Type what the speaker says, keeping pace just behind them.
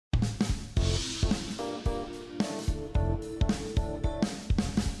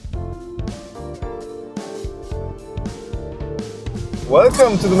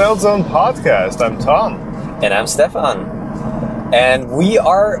Welcome to the Meltzone podcast. I'm Tom. And I'm Stefan. And we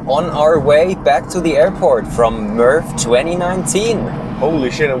are on our way back to the airport from MRRF 2019.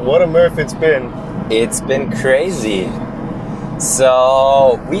 Holy shit, and what a MRRF it's been. It's been crazy.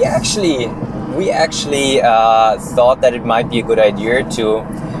 So we actually thought that it might be a good idea to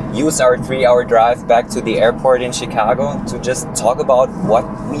use our 3-hour drive back to the airport in Chicago to just talk about what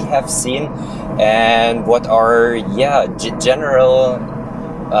we have seen and what our general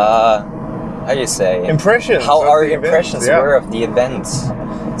impressions. How our impressions were of the event.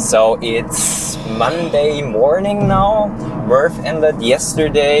 So it's Monday morning now. MRRF ended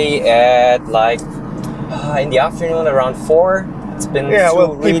yesterday at in the afternoon around 4. It's been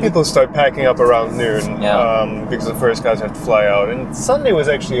people start packing up around noon because the first guys have to fly out. And Sunday was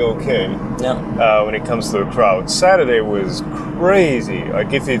actually okay when it comes to the crowd. Saturday was crazy.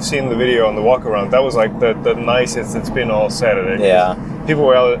 Like if you've seen the video on the walk around, that was like the nicest it's been all Saturday. Yeah. People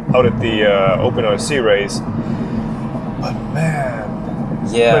were out at the Open RC race. But man.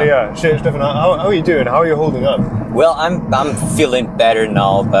 Yeah. But yeah, Stefan, how are you doing? How are you holding up? Well, I'm feeling better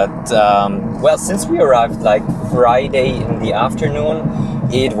now, but since we arrived Friday in the afternoon,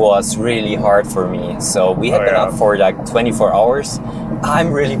 it was really hard for me. So we had been up for 24 hours.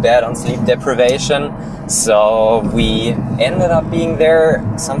 I'm really bad on sleep deprivation, so we ended up being there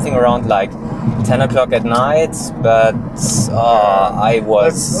something around 10 o'clock at night. But I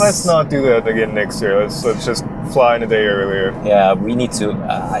was. Let's not do that again next year. Let's just fly in a day earlier. Yeah, we need to.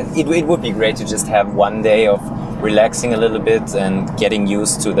 It would be great to just have one day of relaxing a little bit and getting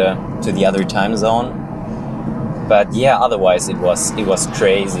used to the other time zone. But yeah, otherwise it was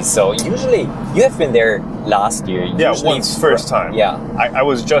crazy. So usually you have been there last year. Once, first time. Yeah, I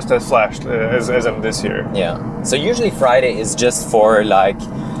was just as flashed as I'm this year. Yeah. So usually Friday is just for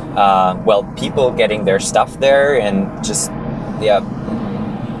people getting their stuff there and just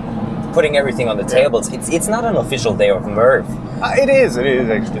putting everything on the tables. It's not an official day of MRRF. It is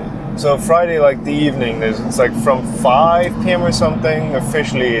actually. So Friday, the evening, it's from 5 p.m. or something.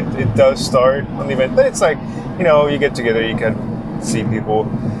 Officially, it does start on the event, but it's you get together, you can see people.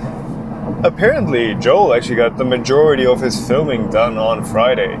 Apparently, Joel actually got the majority of his filming done on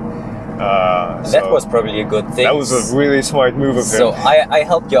Friday. That was probably a good thing. That was a really smart move of him. So I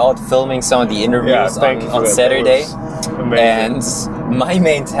helped you out filming some of the interviews on Saturday. And my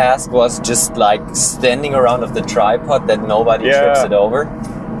main task was just standing around of the tripod that nobody trips it over.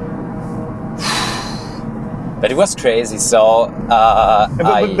 But it was crazy. So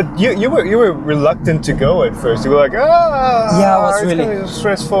but you were reluctant to go at first. You were like, it was really gonna be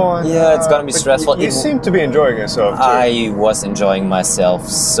stressful. And, it's gonna be stressful. You seem to be enjoying yourself too. I was enjoying myself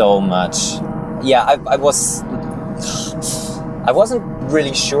so much. Yeah, I wasn't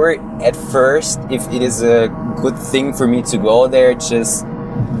really sure at first if it is a good thing for me to go there. Just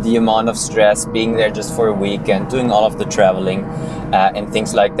the amount of stress being there just for a weekend, doing all of the traveling and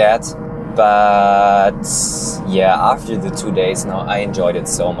things like that. But yeah, after the 2 days now, I enjoyed it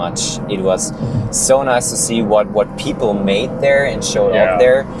so much. It was so nice to see what people made there and showed off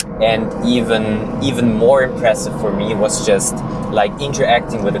there. And even more impressive for me was just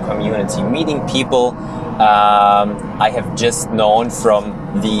interacting with the community, meeting people I have just known from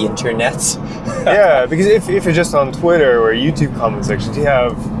the internet. Yeah, because if you're just on Twitter or YouTube comment sections,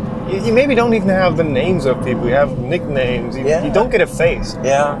 you maybe don't even have the names of people. You have nicknames. You don't get a face.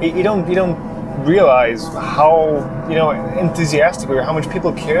 Yeah. You don't realize how enthusiastic or how much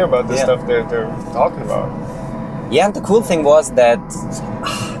people care about the stuff they're talking about. Yeah, and the cool thing was that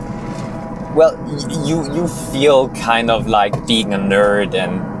you feel kind of like being a nerd,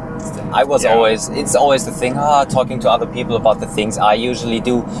 and I was it's always the thing, talking to other people about the things I usually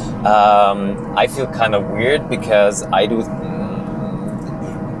do. I feel kind of weird because I do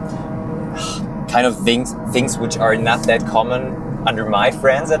kind of things which are not that common under my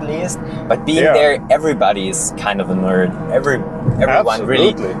friends, at least. But being there, everybody is kind of a nerd. Everyone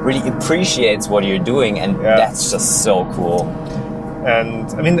really appreciates what you're doing, and that's just so cool. And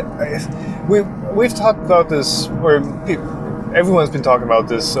I mean, we've talked about this, or everyone's been talking about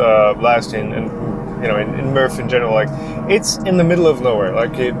this last year, and in MRRF in general. It's in the middle of nowhere.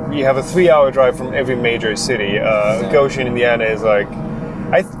 You have a 3-hour drive from every major city. Goshen, Indiana is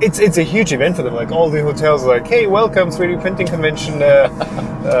it's a huge event for them. All the hotels are hey, welcome 3D printing convention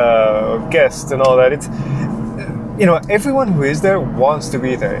guests and all that. It's everyone who is there wants to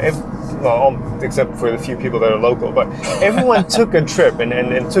be there. Except for the few people that are local, but everyone took a trip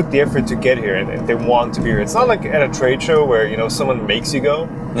and took the effort to get here, and they want to be here. It's not like at a trade show where someone makes you go.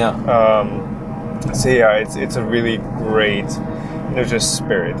 Yeah. So it's a really great just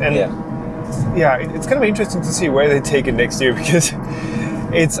spirit. And it's going to be interesting to see where they take it next year because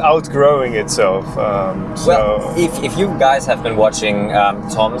it's outgrowing itself. Well, if you guys have been watching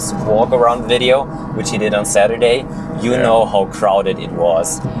Tom's walk around video, which he did on Saturday, you know how crowded it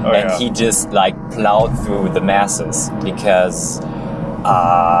was, he just like plowed through the masses because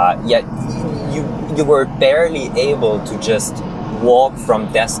you were barely able to just walk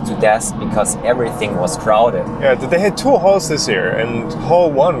from desk to desk because everything was crowded. Yeah, they had 2 halls this year, and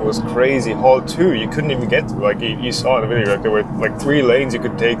hall 1 was crazy. Hall 2 you couldn't even get through. Like you saw in the video, like there were like 3 lanes you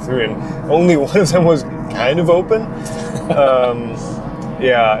could take through, and only one of them was kind of open.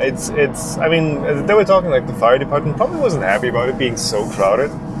 It's. I mean, they were talking like the fire department probably wasn't happy about it being so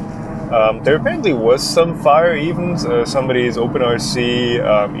crowded. There apparently was some fire even. Somebody's OpenRC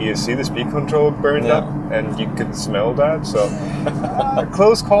ESC, the speed control, burned up, and you could smell that. So,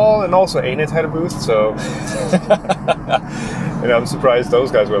 close call, and also ANET had a booth, so I'm surprised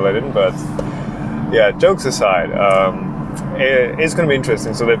those guys were let in. But yeah, jokes aside, it's going to be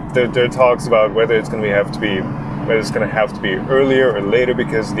interesting. So there are talks about whether it's going to have to be earlier or later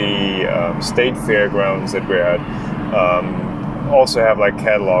because the state fairgrounds that we're at. Also have like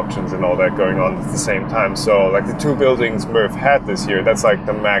cattle auctions and all that going on at the same time. So like the 2 buildings MRRF had this year, that's like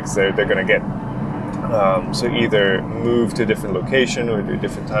the max they're going to get. So either move to a different location or do a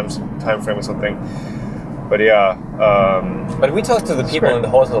different time frame or something. But but we talked to the people in the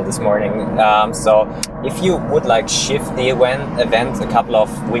hotel this morning. So if you would like shift the event a couple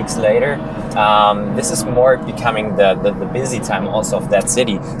of weeks later, this is more becoming the busy time also of that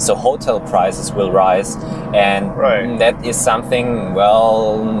city. So hotel prices will rise, and that is something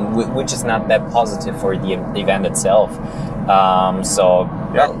which is not that positive for the event itself.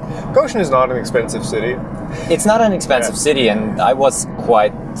 Goshen is not an expensive city. It's not an expensive city, and I was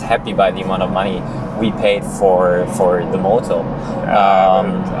quite happy by the amount of money we paid for the motel.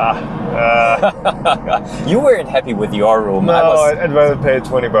 You weren't happy with your room. No, I'd rather pay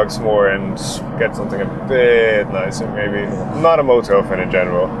 $20 more and get something a bit nicer, maybe. I'm not a motel fan in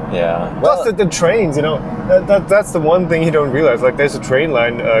general. Yeah. Plus the trains, that's the one thing you don't realize. Like there's a train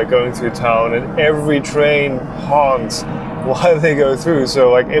line going through town, and every train honks while they go through.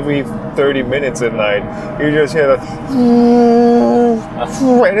 So like every 30 minutes at night, you just hear that,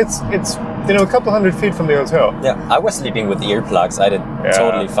 and it's a couple hundred feet from the hotel. Yeah, I was sleeping with earplugs. I did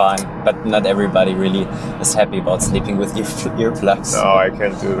totally fine, but not everybody really is happy about sleeping with earplugs. No, I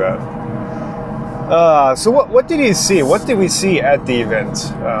can't do that. So what did you see? What did we see at the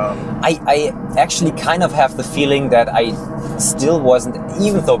event? I actually kind of have the feeling that I still wasn't,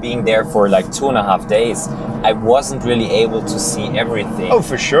 even though being there for like 2.5 days, I wasn't really able to see everything. Oh,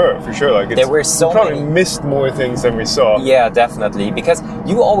 for sure. Like there were so we probably missed more things than we saw. Yeah, definitely, because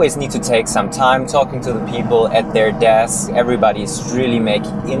you always need to take some time talking to the people at their desks. Everybody's really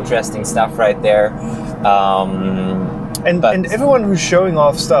making interesting stuff right there. And everyone who's showing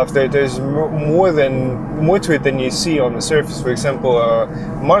off stuff, there's more to it than you see on the surface. For example,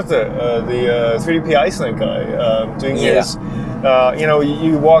 Martha, the 3DP Iceland guy, doing his.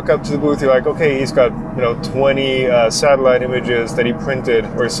 You walk up to the booth, you're like, okay, he's got 20 satellite images that he printed,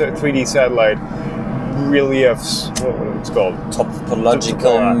 or 3D satellite reliefs. What it's called?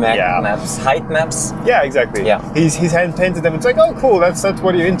 Topological maps, height maps. Yeah, exactly. Yeah. He's hand painted them. It's like, oh, cool. That's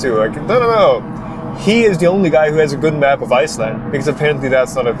what you're into. Like, no. He is the only guy who has a good map of Iceland, because apparently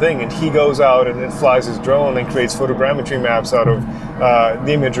that's not a thing, and he goes out and flies his drone and creates photogrammetry maps out of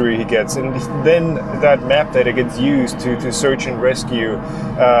the imagery he gets, and then that map data gets used to search and rescue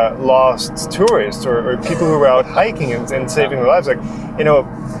lost tourists or people who are out hiking and saving their lives. Like,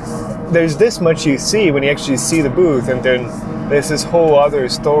 there's this much you see when you actually see the booth, and then there's this whole other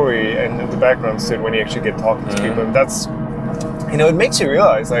story and the background to it when you actually get talking to people, and that's, it makes you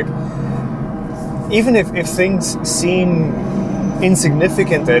realize, like, even if things seem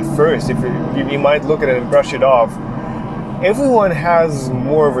insignificant at first, if you might look at it and brush it off, everyone has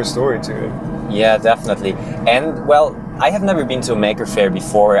more of a story to it. Yeah, definitely. And I have never been to a maker fair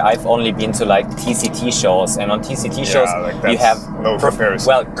before. I've only been to like TCT shows, and on TCT shows you have no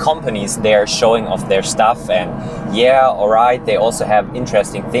comparison. Companies there showing off their stuff, and alright, they also have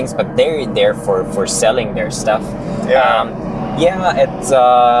interesting things, but they're there for selling their stuff.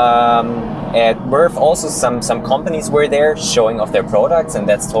 At MRRF also some companies were there showing off their products, and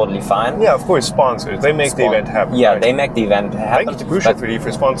that's totally fine. Yeah, of course, sponsors. They make the event happen. Yeah, right? They make the event happen. Thank you to Pusha 3D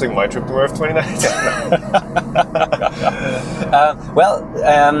for sponsoring my trip to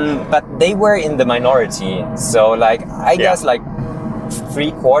MRRF2019. But they were in the minority, so I guess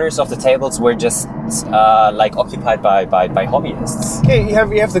 3/4 of the tables were just occupied by hobbyists. Okay,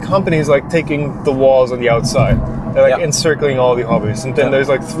 you have the companies taking the walls on the outside. They're like encircling all the hobbies, and then there's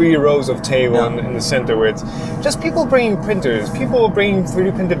like 3 rows of table in the center where it's just people bringing printers, people bringing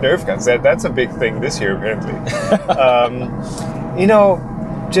 3D printed Nerf guns. That's a big thing this year apparently. You know,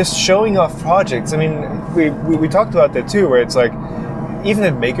 just showing off projects. I mean, we talked about that too, where it's like even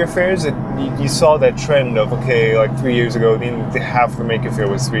at maker fairs, you saw that trend of like 3 years ago, half the maker fair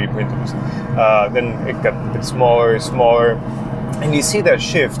was 3D printers. Then it got a bit smaller, and you see that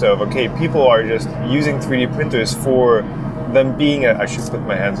shift of people are just using 3D printers for them being I should put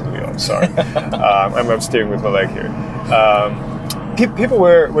my hands on the wheel. I'm sorry. I'm steering with my leg here. People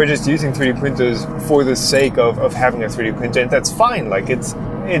were just using 3D printers for the sake of having a 3D printer, and that's fine. Like it's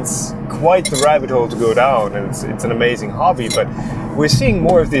quite the rabbit hole to go down, and it's an amazing hobby. But we're seeing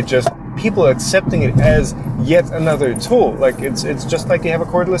more of the just people accepting it as yet another tool. Like it's just like you have a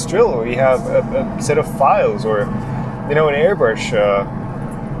cordless drill, or you have a set of files, or an airbrush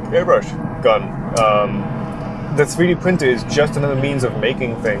gun. The 3D printer is just another means of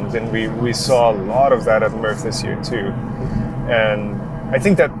making things, and we saw a lot of that at MRRF this year too. And I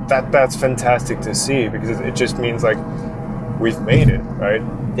think that's fantastic to see, because it just means like we've made it, right?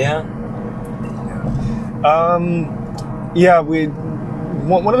 Yeah.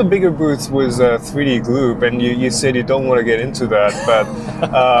 One of the bigger booths was 3D Gloop, and you said you don't want to get into that, but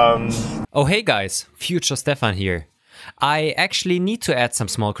Oh hey guys, Future Stefan here. I actually need to add some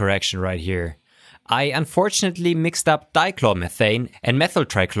small correction right here. I unfortunately mixed up dichloromethane and methyl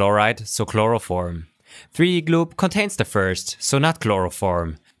trichloride, so chloroform. 3D Gloop contains the first, so not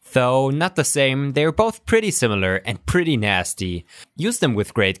chloroform. Though not the same, they're both pretty similar and pretty nasty. Use them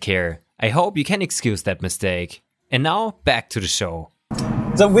with great care. I hope you can excuse that mistake. And now, back to the show.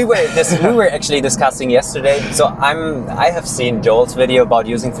 So we were actually discussing yesterday. So I have seen Joel's video about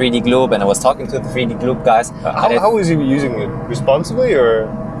using 3D Gloop, and I was talking to the 3D Gloop guys. How was he using it? Responsibly, or?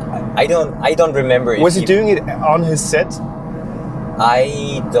 I don't remember. Was he doing it on his set?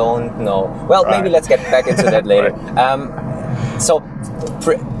 I don't know. Well, maybe let's get back into that later.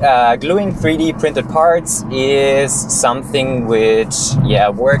 Gluing 3D printed parts is something which,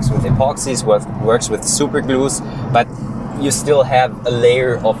 works with epoxies, works with super glues, but you still have a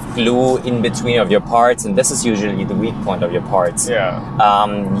layer of glue in between of your parts, and this is usually the weak point of your parts. Yeah.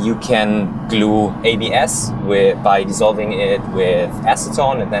 You can glue ABS by dissolving it with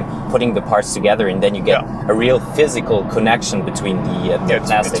acetone and then putting the parts together, and then you get a real physical connection between the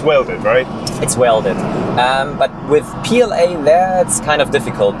plastic. It's welded, right? It's welded. But with PLA, that's kind of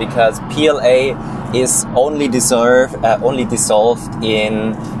difficult, because PLA is only dissolved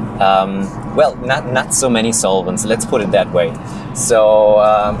in not so many solvents, let's put it that way. So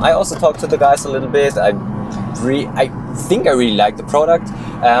I also talked to the guys a little bit. I think I really like the product,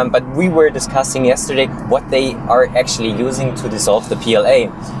 but we were discussing yesterday what they are actually using to dissolve the PLA.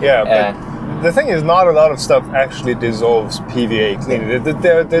 Yeah, but the thing is, not a lot of stuff actually dissolves PVA cleanly.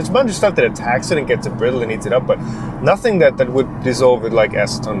 There's a bunch of stuff that attacks it and gets it brittle and eats it up, but nothing that would dissolve it like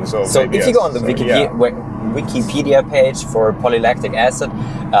acetone dissolves. So if you go on the Wikipedia page for polylactic acid,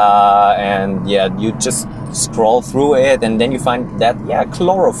 you just scroll through it, and then you find that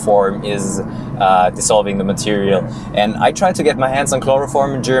chloroform is dissolving the material. And I tried to get my hands on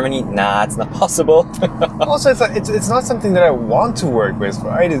chloroform in Germany. Nah, it's not possible. Also, it's not something that I want to work with,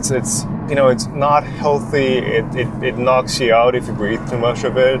 right? It's not healthy. It knocks you out if you breathe too much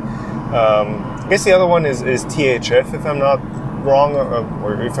of it. I guess the other one is THF, if I'm not wrong,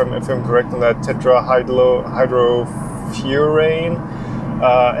 or if I'm correct on that, tetrahydrofurane,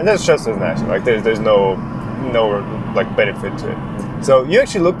 and that's just as nasty. Like there's no like benefit to it. So you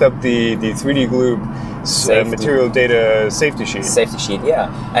actually looked up the 3D Gloop material data safety sheet. Safety sheet,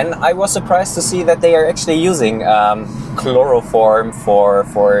 yeah. And I was surprised to see that they are actually using chloroform for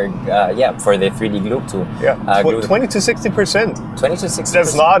the 3D Gloop too. Yeah, 20 to 60%. 20 to 60%.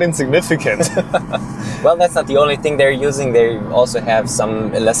 That's not insignificant. Well, that's not the only thing they're using. They also have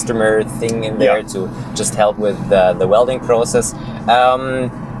some elastomer thing in there to just help with the welding process.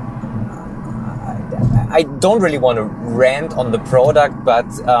 I don't really want to rant on the product, but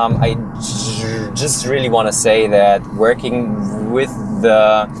I just really want to say that working with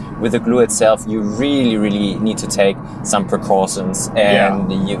the glue itself, you really need to take some precautions.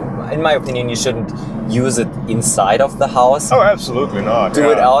 And in my opinion, you shouldn't use it inside of the house. Oh, absolutely not. Do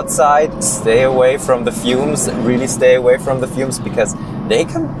it outside. Stay away from the fumes. Really stay away from the fumes, because they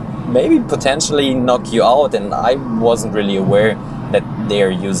can maybe potentially knock you out. And I wasn't really aware that they are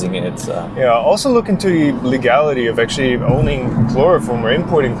using it. Also look into the legality of actually owning chloroform or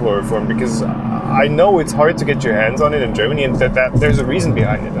importing chloroform, because I know it's hard to get your hands on it in Germany, and that there's a reason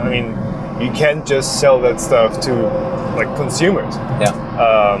behind it. I mean, you can't just sell that stuff to like consumers.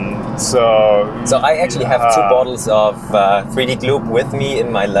 Yeah. So I actually have 2 bottles of 3D Gloop with me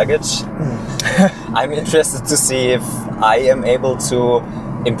in my luggage. I'm interested to see if I am able to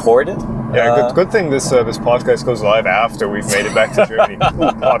import it. Yeah, good thing this podcast goes live after we've made it back to Germany.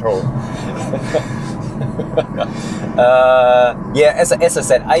 Ooh, pothole. Yeah, as I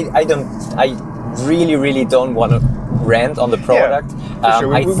said, I really don't want to rant on the product. Yeah, for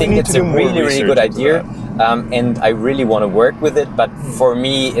sure. I think it's a really good idea, and I really want to work with it. But for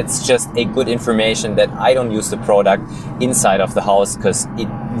me, it's just a good information that I don't use the product inside of the house, because it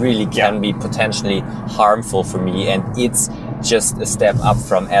really can be potentially harmful for me, and it's just a step up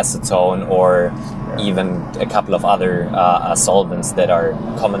from acetone or even a couple of other solvents that are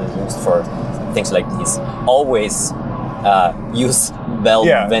commonly used for things like these. Always use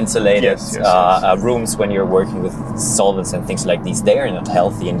well-ventilated rooms when you're working with solvents and things like these. They are not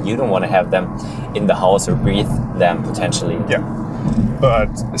healthy, and you don't want to have them in the house or breathe them potentially. Yeah,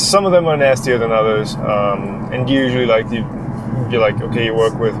 but some of them are nastier than others, and usually like you're like, okay, you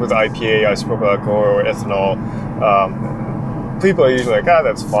work with IPA, isopropyl alcohol, or ethanol. People are usually like,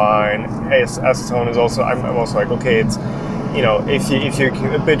 that's fine. Acetone is also. I'm also like, okay, it's, you know, if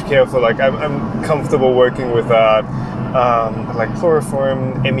you're a bit careful, like I'm comfortable working with that. Like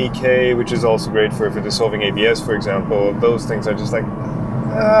chloroform, MEK, which is also great for dissolving ABS, for example. Those things are just like,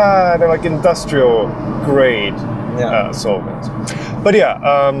 they're like industrial grade solvents. But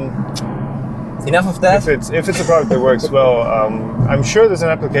enough of that. If it's a product that works well, I'm sure there's an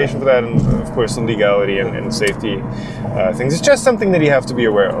application for that, and of course the legality and safety things. It's just something that you have to be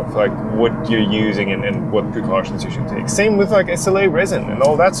aware of, like what you're using and what precautions you should take. Same with like SLA resin and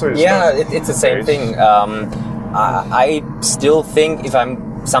all that sort of stuff. Yeah, it's the same thing. I still think, if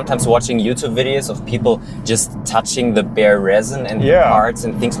I'm sometimes watching YouTube videos of people just touching the bare resin and parts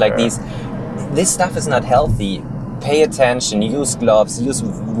and things like these, this stuff is not healthy. Pay attention, use gloves, use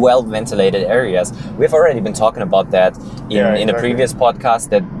well-ventilated areas. We've already been talking about that in a previous podcast,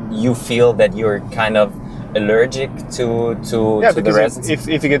 that you feel that you're kind of allergic to the resins. If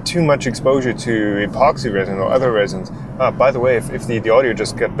you get too much exposure to epoxy resin or other resins, by the way, if the audio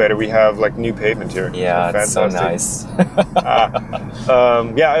just got better, we have like new pavement here. Yeah, it's so nice.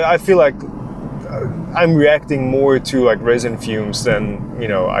 I feel like I'm reacting more to like resin fumes than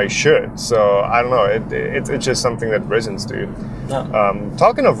I should. So I don't know. It's just something that resins do. Yeah.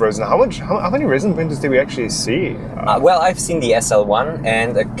 Talking of resin, how many resin printers did we actually see? Well, I've seen the SL1,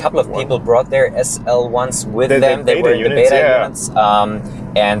 and a couple of people brought their SL1s with them. They were the beta units,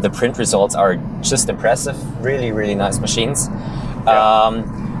 and the print results are just impressive. Really, really nice machines.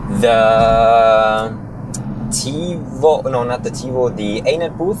 The TiVo, no, not the TiVo, the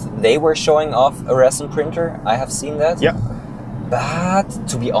ANET booth, they were showing off a resin printer. I have seen that. Yeah. But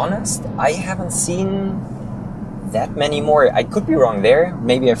to be honest, I haven't seen that many more. I could be wrong there.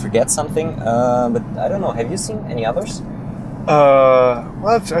 Maybe I forget something. But I don't know. Have you seen any others? Well,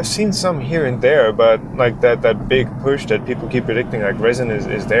 I've seen some here and there, but like that big push that people keep predicting, like resin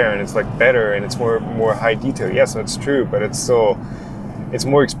is there, and it's like better and it's more high detail. Yes, that's true, but it's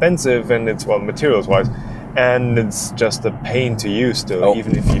more expensive, and it's, well, materials wise. And it's just a pain to use still,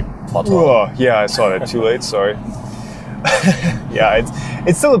 even if you... yeah, I saw that too late, sorry. Yeah,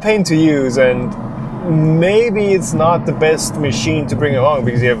 it's still a pain to use, and maybe it's not the best machine to bring along,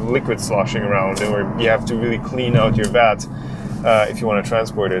 because you have liquid sloshing around, or you have to really clean out your vat if you want to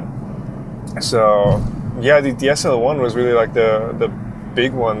transport it. So, yeah, the SL1 was really like the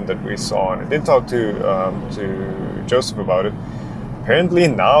big one that we saw, and I did talk to Joseph about it. Apparently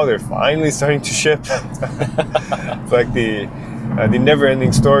now they're finally starting to ship. It's like the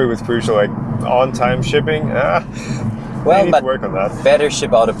never-ending story with Crucial, like on-time shipping. Well, need to work on that. Better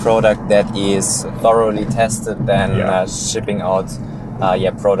ship out a product that is thoroughly tested than shipping out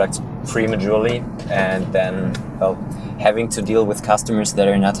products prematurely, and then having to deal with customers that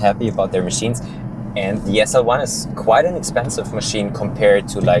are not happy about their machines. And the SL1 is quite an expensive machine compared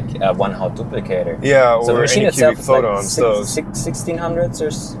to like a one-hot duplicator. Yeah, so or the machine any itself cubic is photo like on those. 1600s or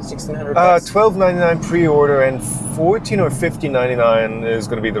 1600 $12.99 pre-order, and $14 or $15.99 is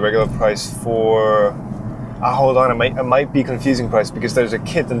going to be the regular price for... hold on, I might be confusing price, because there's a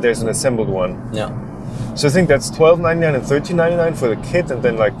kit and there's an assembled one. Yeah. So I think that's $12.99 and $13.99 for the kit, and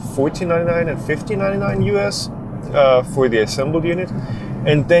then like $14.99 and $15.99 US for the assembled unit.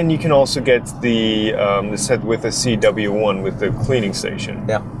 And then you can also get the set with a CW1 with the cleaning station.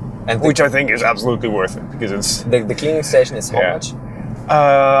 Yeah. And which I think is absolutely worth it, because it's... The cleaning station is how much?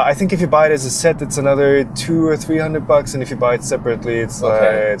 I think if you buy it as a set, it's another $200 or $300, and if you buy it separately, it's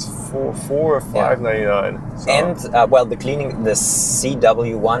it's $4 or $5.99. So. And the cleaning, the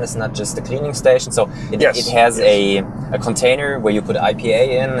CW1 is not just the cleaning station, so it has a container where you put IPA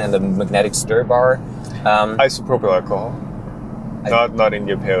in and a magnetic stir bar. Isopropyl alcohol, not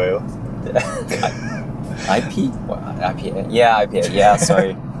India Pale Ale. IPA? Yeah, IPA. Yeah,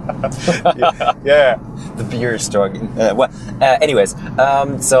 sorry. Yeah. The beer store. Anyways,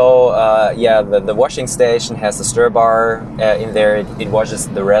 the washing station has the stir bar in there. It washes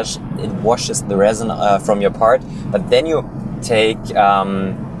the resin from your part. But then you take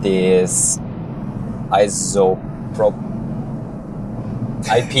this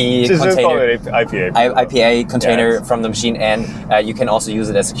IPA container from the machine, and you can also use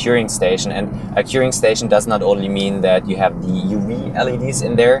it as a curing station. And a curing station does not only mean that you have the UV LEDs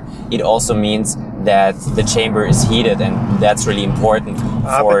in there, it also means that the chamber is heated, and that's really important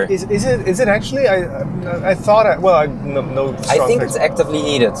for... Is it actually? I thought... no I think it's actively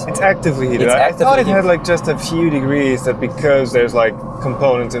heated. It's actively heated. I thought it had like just a few degrees, that because there's like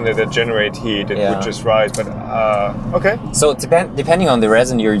components in there that generate heat, it would just rise, but okay. So depending on the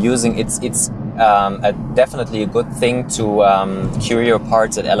resin you're using, it's definitely a good thing to cure your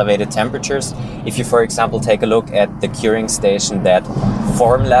parts at elevated temperatures. If you, for example, take a look at the curing station that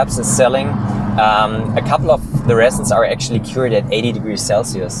Formlabs is selling, a couple of the resins are actually cured at 80 degrees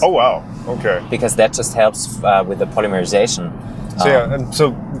Celsius. Oh wow! Okay. Because that just helps with the polymerization.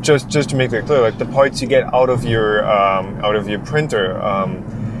 So just to make that clear, like the parts you get out of your printer,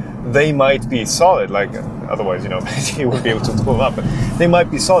 they might be solid. Like otherwise, you wouldn't be able to pull them up. But they might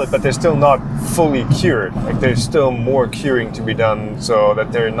be solid, but they're still not fully cured. Like there's still more curing to be done, so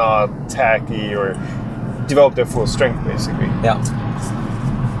that they're not tacky or develop their full strength, basically. Yeah.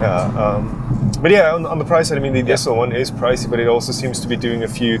 But yeah, on the price side, I mean, the Diesel one is pricey, but it also seems to be doing a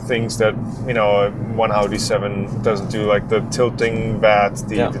few things that, one Audi 7 doesn't do, like the tilting that,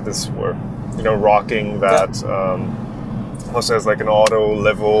 rocking that. Also has like an auto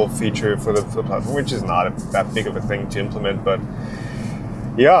level feature for the platform, which is not that big of a thing to implement, but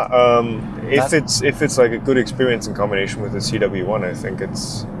yeah, if it's like a good experience in combination with the CW1, I think it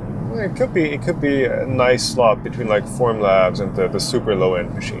could be a nice slot between like Formlabs and the super low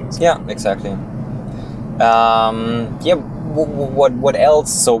end machines. Yeah, exactly. What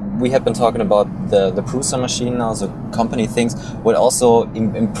else? So we had been talking about the Prusa machine now, so company things. What also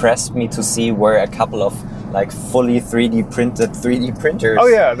impressed me to see were a couple of like fully 3D printed 3D printers. Oh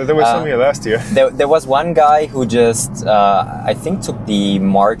yeah, there was some here last year. There was one guy who just, I think, took the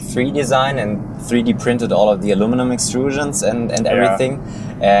Mark III design and 3D printed all of the aluminum extrusions and everything,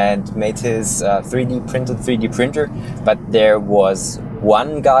 and made his 3D printed 3D printer. But there was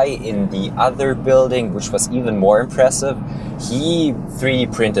one guy in the other building which was even more impressive. He 3D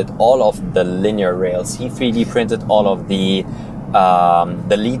printed all of the linear rails. He 3D printed all of the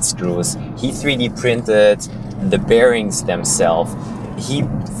lead screws. He 3D printed the bearings themselves. He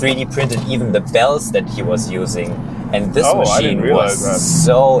 3D printed even the belts that he was using. And this machine was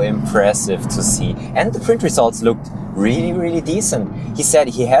so impressive to see. And the print results looked really, really decent. He said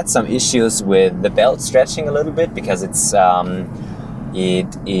he had some issues with the belt stretching a little bit because it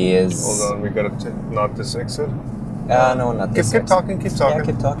is... Hold on, we gotta not this exit. No, not this exit. Keep talking. Yeah,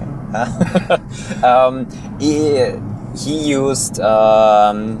 keep talking. He used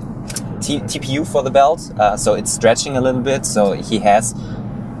TPU for the belt, so it's stretching a little bit. So he has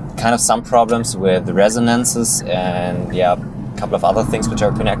kind of some problems with the resonances and a couple of other things which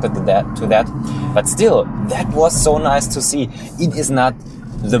are connected to that. But still, that was so nice to see. It is not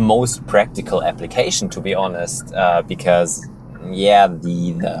the most practical application, to be honest, because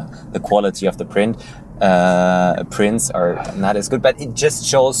the quality of the prints are not as good, but it just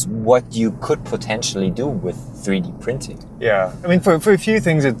shows what you could potentially do with 3D printing. Yeah, I mean, for a few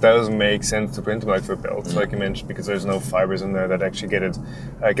things it does make sense to print them, like for belts, like you mentioned, because there's no fibers in there that actually get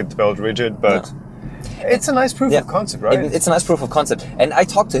the belt rigid, but it's a nice proof of concept, right? It's a nice proof of concept. And I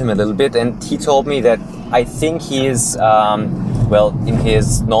talked to him a little bit, and he told me that I think he is, in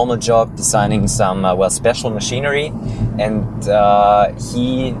his normal job designing some, special machinery, and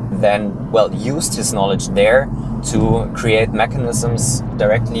he then, used his knowledge there to create mechanisms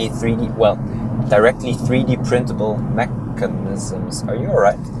directly 3D printable mechanisms. Are you all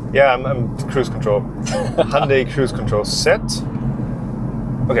right? Yeah, I'm cruise control. Hyundai cruise control set.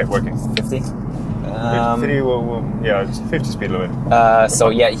 Okay, working. 50? 50, it's 50 speed limit.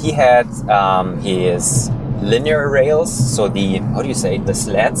 He had his linear rails, so the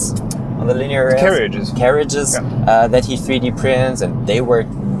sleds on the linear rails? Carriages that he 3D prints, and they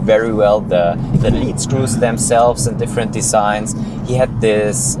worked very well the lead screws themselves in different designs. He had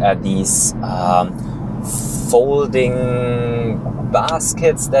these folding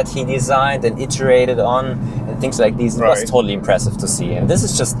baskets that he designed and iterated on and things like these. It was totally impressive to see. And this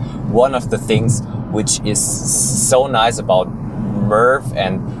is just one of the things which is so nice about MRRF,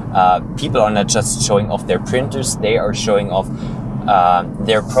 and people are not just showing off their printers, they are showing off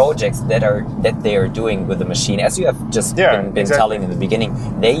their projects that they are doing with the machine. As you have just been telling in the beginning,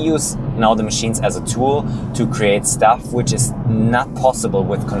 they use now the machines as a tool to create stuff which is not possible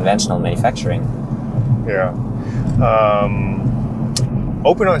with conventional manufacturing. Yeah.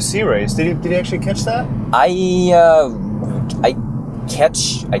 OpenRC race. Did you actually catch that? I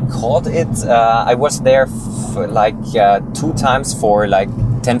caught it. I was there for like 2 times for like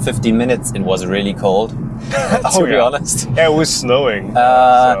 10-15 minutes. It was really cold, to be honest. Yeah, it was snowing.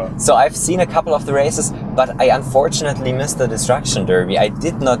 So I've seen a couple of the races, but I unfortunately missed the Destruction Derby. I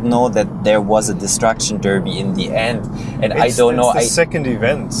did not know that there was a Destruction Derby in the end, and I don't know. It's the second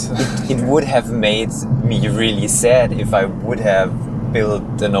event. It would have made me really sad if I would have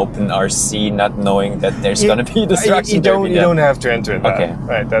built an OpenRC not knowing that the's going to be a Destruction Derby. You don't have to enter in that. Okay.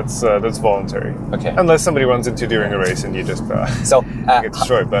 Right, that's voluntary. Okay. Unless somebody runs into during a race and you just get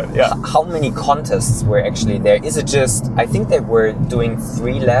destroyed. But yeah. How many contests were actually there? Is it just? I think they were doing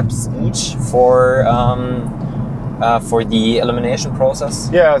 3 laps each for the elimination process.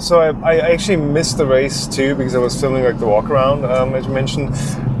 Yeah. So I actually missed the race too because I was filming like the walk around, as you mentioned.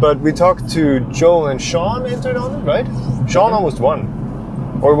 But we talked to Joel and Sean entered on it, right? Sean almost won.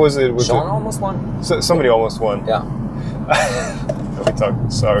 Or was it? Sean almost won? Somebody almost won. Yeah. We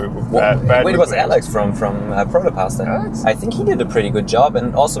talked. Sorry. Bad Wait, it was Alex from Protopasta. Alex? I think he did a pretty good job,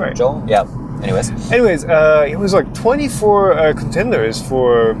 and also Joel. Yeah. Anyways, it was like 24 contenders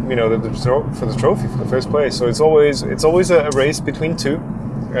for for the trophy for the first place. So it's always a race between 2,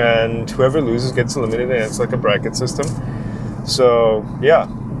 and whoever loses gets eliminated. And it's like a bracket system. So yeah.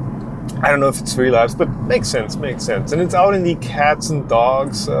 I don't know if it's 3 laps, but makes sense. And it's out in the cats and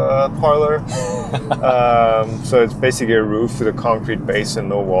dogs parlor. So it's basically a roof with a concrete base and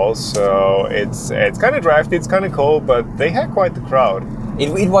no walls. So it's kind of drafty, it's kind of cold, but they had quite the crowd.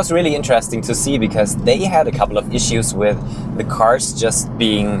 It was really interesting to see because they had a couple of issues with the cars just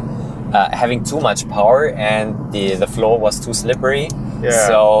being having too much power and the floor was too slippery. Yeah.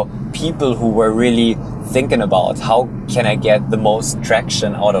 So people who were really thinking about how can I get the most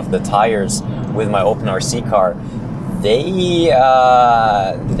traction out of the tires with my OpenRC car, they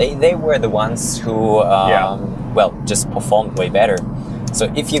were the ones who just performed way better.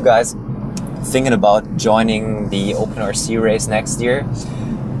 So if you guys thinking about joining the OpenRC race next year,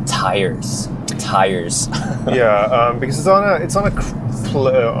 tires. Yeah, because it's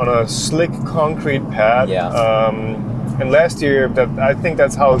on a slick concrete pad. Yeah. And last year, I think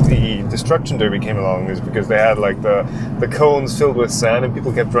that's how the Destruction Derby came along, is because they had like the cones filled with sand and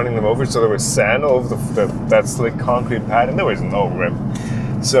people kept running them over, so there was sand all over that slick concrete pad and there was no grip.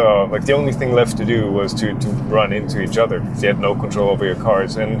 So like the only thing left to do was to run into each other. You had no control over your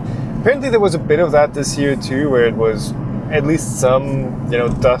cars, and apparently there was a bit of that this year too, where it was at least some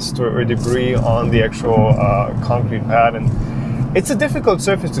dust or debris on the actual concrete pad, and it's a difficult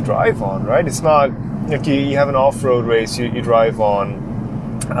surface to drive on, right? It's not like you have an off-road race, you drive on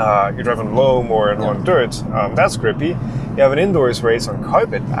loam or on dirt, that's grippy. You have an indoors race on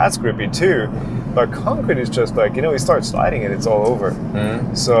carpet, that's grippy too. But concrete is just like, you start sliding it, it's all over.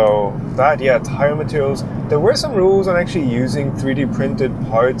 Mm. So tire materials. There were some rules on actually using 3D printed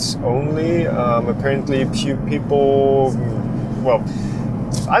parts only. Apparently people, well,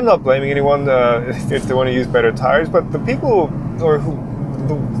 I'm not blaming anyone if they want to use better tires, but the people,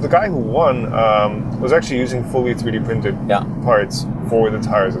 the guy who won was actually using fully 3D printed parts for the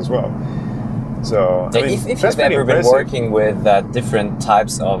tires as well. So if you've ever been working with different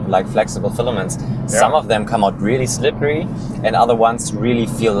types of like flexible filaments, some of them come out really slippery, and other ones really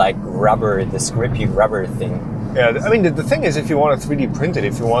feel like rubber, this grippy rubber thing. Yeah, I mean the thing is, if you want to 3D print it,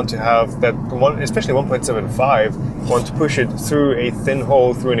 if you want to have that one, especially 1.75, you want to push it through a thin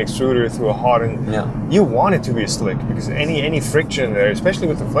hole, through an extruder, through a harden, you want it to be slick, because any friction there, especially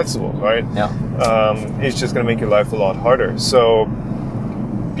with the flexible, right? Yeah. It's just going to make your life a lot harder. So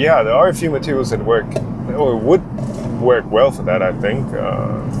yeah, there are a few materials that work or would work well for that. I think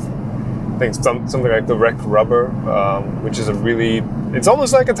something like the Rec rubber, which is it's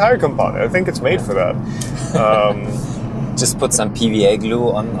almost like a tire component. I think it's made for that. Just put some PVA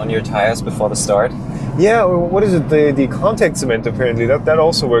glue on your tires before the start. Yeah, or what is it? The contact cement, apparently that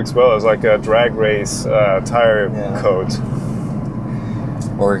also works well as like a drag race tire coat.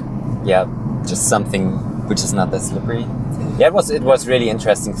 Or just something which is not that slippery. Yeah, it was really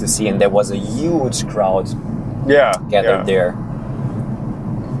interesting to see, and there was a huge crowd gathered there.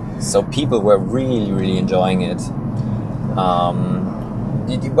 So people were really, really enjoying it.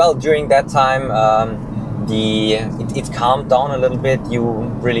 Well, during that time, it calmed down a little bit. You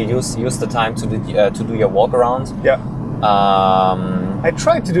really used the time to do your walk around. Yeah. I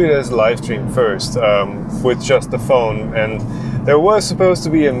tried to do it as a live stream first with just the phone, and there was supposed to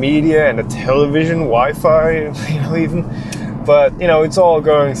be a media and a television Wi-Fi, even. But, it's all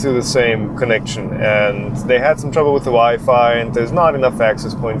going through the same connection, and they had some trouble with the Wi-Fi, and there's not enough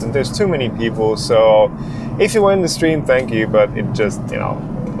access points, and there's too many people. So if you were in the stream, thank you, but it just,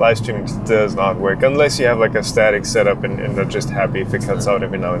 live streaming just does not work unless you have like a static setup and they're just happy if it cuts out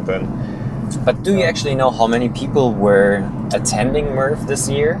every now and then. But do you actually know how many people were attending MRRF this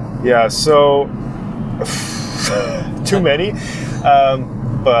year? Yeah, so too many.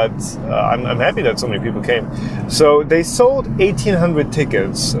 But I'm happy that so many people came. So they sold 1,800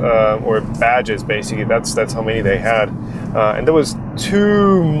 tickets, or badges, basically. That's how many they had. And that was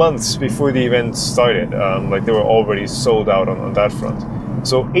 2 months before the event started. They were already sold out on that front.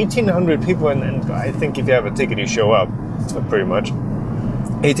 So 1,800 people, and I think if you have a ticket, you show up, pretty much.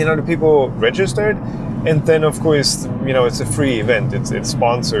 1,800 people registered, and then of course, it's a free event. It's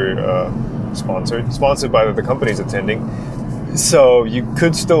sponsored by the companies attending. So you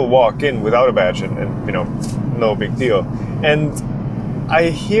could still walk in without a badge and no big deal. And I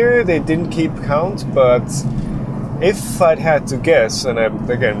hear they didn't keep count, but if I'd had to guess, and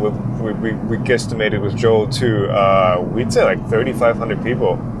again, we guesstimated with Joel too, we'd say like 3,500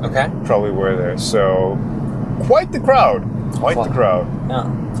 people probably were there. So quite the crowd. Quite the crowd. Yeah.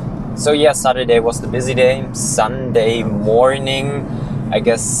 So Saturday was the busy day. Sunday morning, I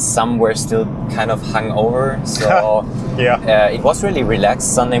guess some were still kind of hungover, so it was really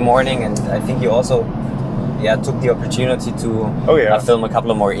relaxed Sunday morning, and I think you also took the opportunity to film a couple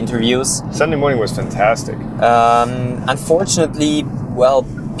of more interviews. Sunday morning was fantastic. Unfortunately,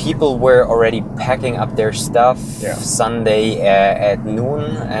 people were already packing up their stuff Sunday at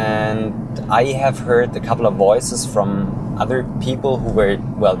noon, and I have heard a couple of voices from other people who were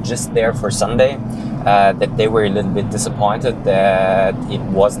just there for Sunday, that they were a little bit disappointed that it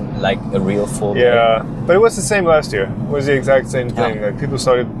wasn't like a real full day. Yeah, but it was the same last year. It was the exact same thing. Yeah. Like people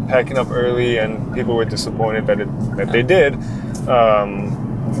started packing up early, and people were disappointed that they did.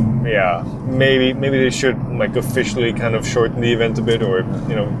 Maybe they should officially kind of shorten the event a bit, or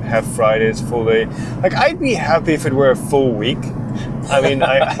have Fridays full day. I'd be happy if it were a full week. I mean,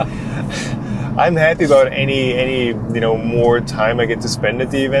 I'm happy about any more time I get to spend at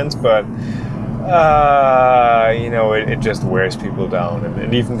the events, but it just wears people down,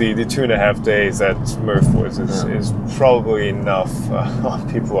 and even the 2.5 days that MRRF was is probably enough on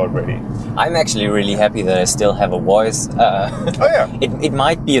people already. I'm actually really happy that I still have a voice. It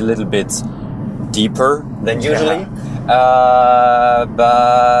might be a little bit deeper than usually,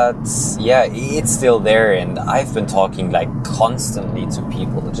 but it's still there, and I've been talking constantly to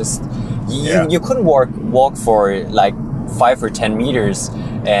people. Just you couldn't walk for 5 or 10 meters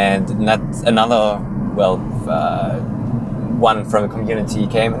and not another one from the community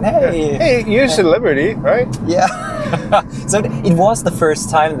came and hey, you're a celebrity, right? Yeah. So it was the first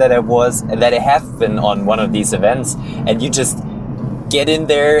time that I have been on one of these events, and you just get in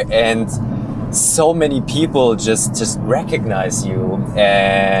there and so many people just recognize you,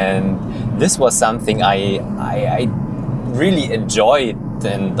 and this was something I really enjoyed,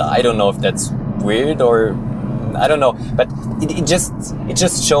 and I don't know if that's weird or I don't know, but it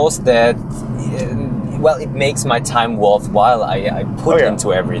just shows that it makes my time worthwhile. I put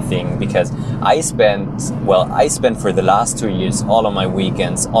into everything, because I spent for the last 2 years all of my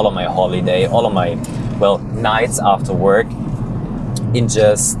weekends, all of my holiday, all of my nights after work in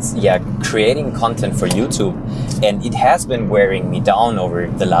just creating content for YouTube, and it has been wearing me down over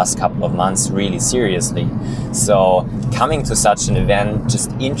the last couple of months really seriously. So coming to such an event,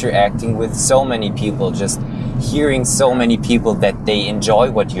 just interacting with so many people, just hearing so many people that they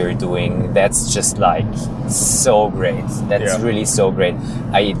enjoy what you're doing, that's just so great. That's really so great.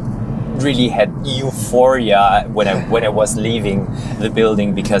 I really had euphoria when I was leaving the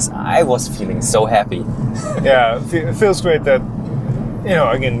building, because I was feeling so happy. It feels great that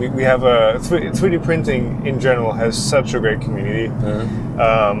again, we have a 3D printing in general has such a great community.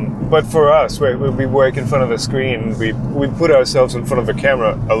 Mm-hmm. But for us, when we work in front of a screen, we put ourselves in front of a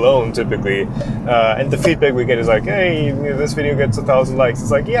camera alone typically, and the feedback we get is hey, this video gets 1,000 likes. It's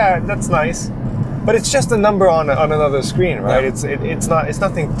that's nice, but it's just a number on another screen, right? Yeah. It's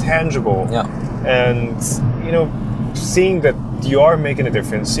nothing tangible. Yeah. And seeing that you are making a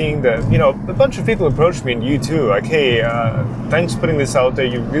difference, seeing that, you know, a bunch of people approached me, and you too, like, hey, thanks for putting this out there,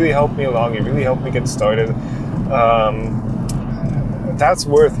 you really helped me along, you really helped me get started. That's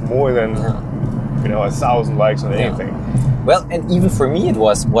worth more than, you know, 1,000 likes on anything. Well, and even for me, it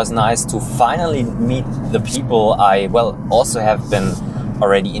was nice to finally meet the people I, also have been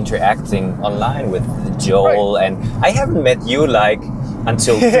already interacting online with, Joel, and I haven't met you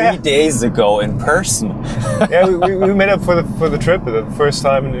until 3 days ago in person. Yeah, we met up for the trip, the first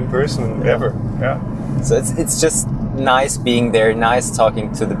time in person ever. Yeah. So it's just nice being there, nice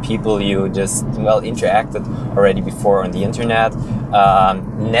talking to the people you just interacted already before on the internet.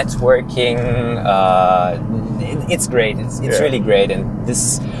 Networking, it's great. It's really great, and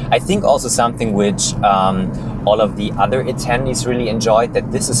this I think also something which all of the other attendees really enjoyed.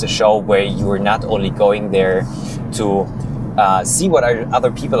 That this is a show where you are not only going there to see what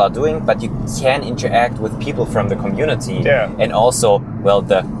other people are doing, but you can interact with people from the community. Yeah. And also,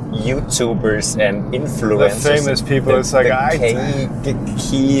 the YouTubers and influencers. The famous people. It's like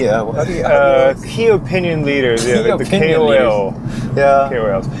key opinion leaders. Yeah, the KOL. Yeah.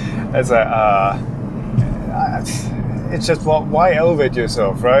 KOLs. It's like it's just why elevate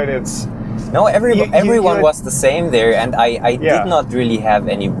yourself, right? It's no, everyone was the same there, and I did not really have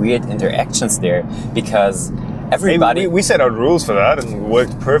any weird interactions there because everybody. We set out rules for that and it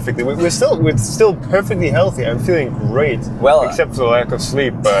worked perfectly. We're still perfectly healthy. I'm feeling great. Well, except for the lack of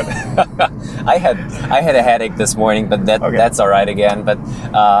sleep, but I had a headache this morning, but that's all right again. But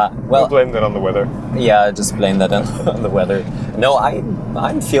we'll blame that on the weather. Yeah, just blame that on the weather. No,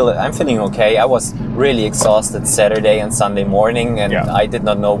 I'm feeling okay. I was really exhausted Saturday and Sunday morning, and I did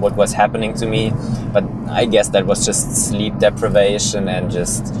not know what was happening to me. But I guess that was just sleep deprivation and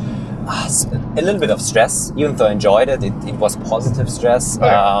just a little bit of stress. Even though I enjoyed it, it was positive stress.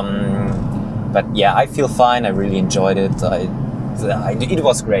 But yeah, I feel fine. I really enjoyed it. It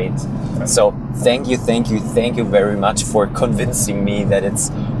was great. So thank you very much for convincing me that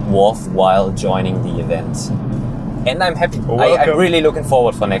it's worthwhile joining the event. And I'm happy. I'm really looking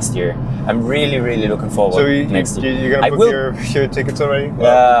forward for next year. I'm really looking forward next year. You're gonna book your tickets already?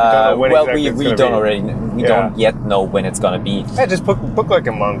 We don't yet know when it's gonna be. Yeah, just book like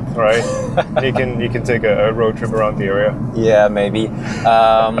a month, right? you can take a road trip around the area. Yeah, maybe.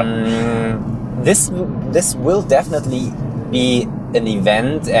 This will definitely be an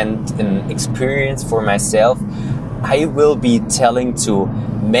event and an experience for myself. I will be telling to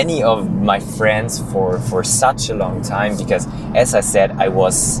many of my friends for such a long time because, as I said, I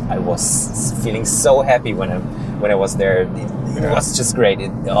was feeling so happy when I was there. It was just great.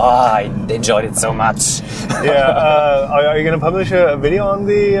 I enjoyed it so much. Are you going to publish a video on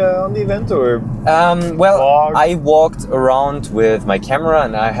the event or? Vlog? I walked around with my camera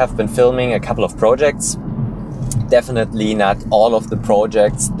and I have been filming a couple of projects. Definitely not all of the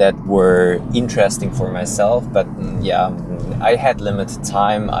projects that were interesting for myself, but I had limited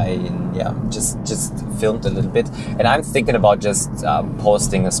time. I just filmed a little bit, and I'm thinking about just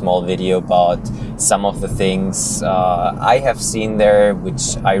posting a small video about some of the things I have seen there,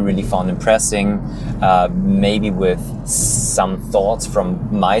 which I really found impressing. Maybe with some thoughts from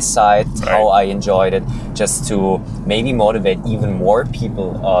my side, how I enjoyed it, just to maybe motivate even more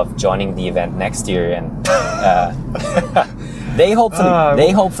people of joining the event next year. And they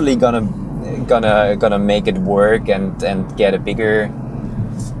hopefully gonna make it work and get a bigger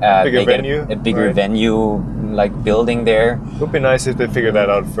venue, a bigger venue like building there. It would be nice if they figure that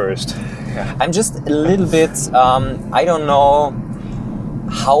out first. I'm just a little bit I don't know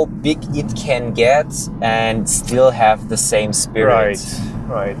how big it can get and still have the same spirit.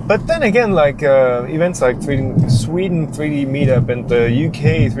 Right. But then again, like events like Sweden 3D Meetup and the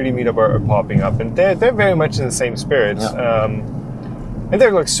UK 3D Meetup are popping up, and they're very much in the same spirit. And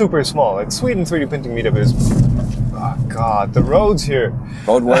they're like super small. Like Sweden 3D Printing Meetup is, oh god, the roads here.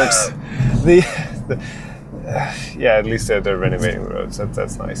 Roadworks. At least they're renovating the roads.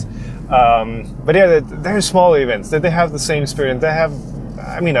 That's nice. But yeah, they're small events. They have the same spirit. And they have.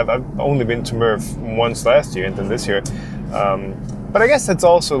 I mean, I've only been to MRRF once last year and then this year. But I guess that's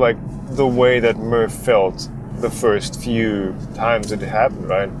also like the way that MRRF felt the first few times it happened,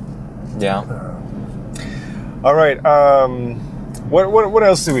 right? Yeah. All right. What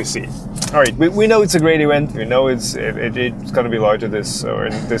else do we see? All right. We know it's a great event. We know it's going to be larger this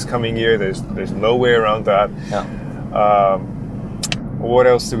coming year. There's no way around that. Yeah. What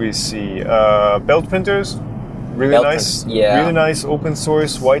else do we see? Belt printers. Really nice. Really nice open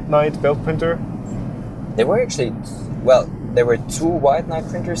source White Knight belt printer. There were actually, there were 2 White Knight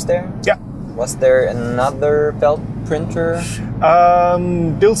printers there. Yeah. Was there another belt printer?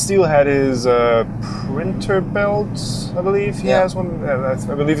 Bill Steele had his printer belt, I believe. He has one. I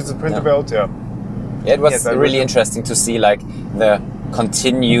believe it's a printer belt, yeah. Yeah, it was really interesting to see like the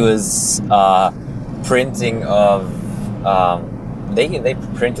continuous printing of... They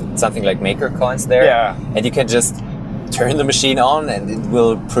printed something like maker coins there. Yeah. And you can just turn the machine on and it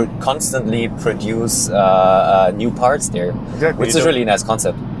will constantly produce new parts there. Exactly. Which is really a nice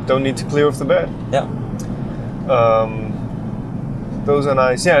concept. Don't need to clear off the bed. Yeah. Those are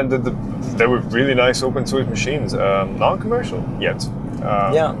nice. Yeah, and they were really nice open source machines. Non-commercial yet.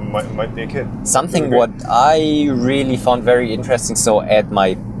 Might be a kid. Something what I really found very interesting. So at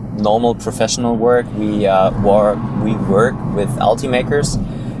my normal professional work, we work with Ultimakers,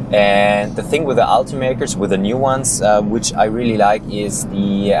 and the thing with the Ultimakers, with the new ones, which I really like, is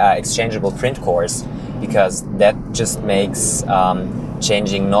the exchangeable print cores, because that just makes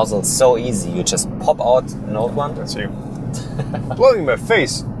changing nozzles so easy. You just pop out an old one. That's you. Blowing my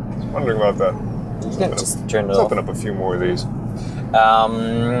face. Wondering about that. You can just turn it Let's off. open up a few more of these.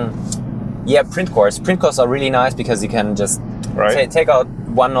 Print cores. Print cores are really nice because you can just take out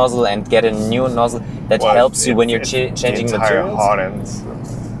one nozzle and get a new nozzle that helps you when you're changing the entire materials. hot ends,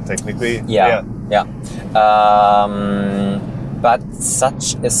 technically. Yeah. But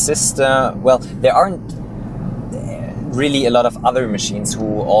such a system, well, there aren't really a lot of other machines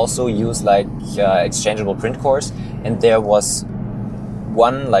who also use like exchangeable print cores, and there was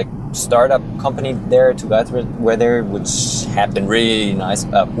one like startup company there, two guys were there, which had been really nice.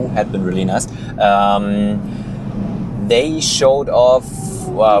 They showed off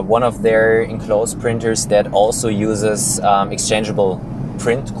one of their enclosed printers that also uses exchangeable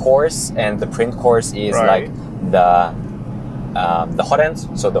print cores, and the print cores is like the hot end,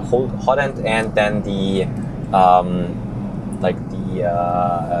 so the whole hot end, and then the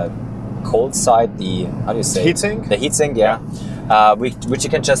cold side, the how do you say? Heatsink? The heatsink, which you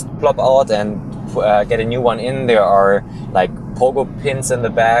can just plop out and get a new one in. There are like pogo pins in the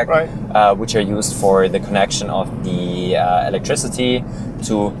back, which are used for the connection of the electricity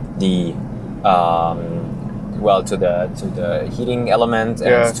to the to the heating element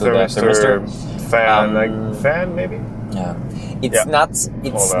and to the thermistor. Fan maybe. Yeah, it's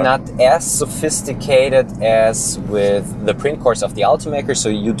not as sophisticated as with the print cores of the Ultimaker, so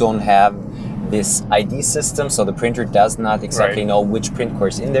you don't have this ID system, so the printer does not exactly know which print core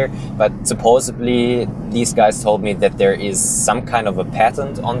is in there, but supposedly these guys told me that there is some kind of a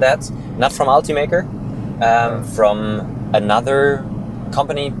patent on that, not from Ultimaker, from another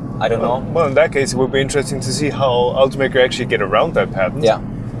company, I don't know. Well, in that case, it would be interesting to see how Ultimaker actually get around that patent. Yeah.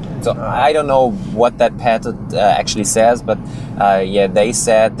 So I don't know what that patent actually says, but they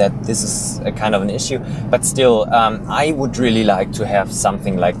said that this is a kind of an issue. But still, I would really like to have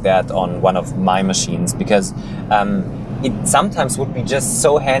something like that on one of my machines, because it sometimes would be just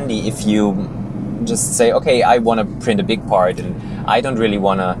so handy if you just say, okay, I want to print a big part and I don't really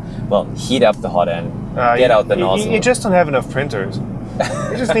want to, heat up the hot end, get out the nozzle. You just don't have enough printers.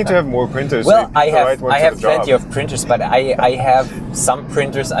 You just need to have more printers. Well, I have plenty of printers, but I have some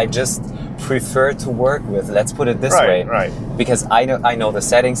printers I just prefer to work with. Let's put it this way, because I know the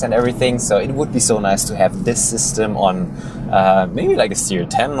settings and everything. So it would be so nice to have this system on maybe like a Seer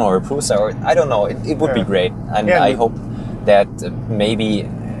 10 or a Prusa, or I don't know. It would be great, and I hope that maybe.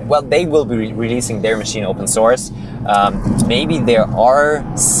 Well, they will be releasing their machine open source. Maybe there are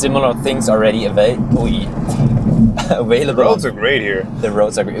similar things already available. The roads are great here. The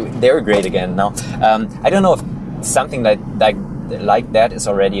roads are great. They're great again now. I don't know if something like that is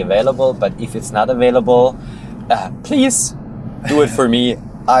already available, but if it's not available, please do it for me.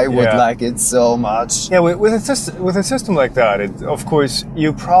 I would like it so much. Yeah, with a system like that, of course,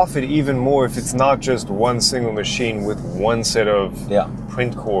 you profit even more if it's not just one single machine with one set of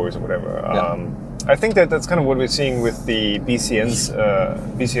print cores or whatever. I think that's kind of what we're seeing with the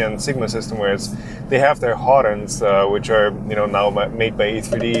BCN Sigma system, where they have their hot ends, which are now made by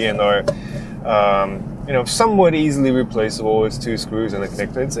E3D and are somewhat easily replaceable. It's 2 screws and a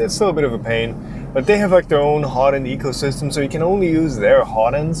connector. It's still a bit of a pain, but they have like their own hot end ecosystem, so you can only use their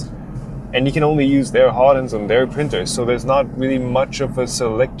hot ends, and you can only use their hot ends on their printers. So there's not really much of a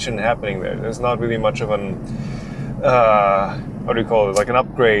selection happening there. There's not really much of an what do you call it? Like an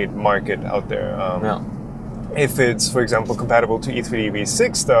upgrade market out there. If it's, for example, compatible to E3D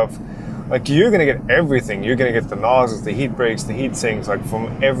V6 stuff, like you're gonna get everything. You're gonna get the nozzles, the heat breaks, the heat sinks, like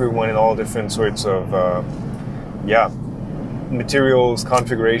from everyone in all different sorts of materials,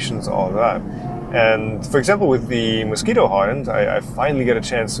 configurations, all of that. And for example, with the Mosquito hot end, I finally get a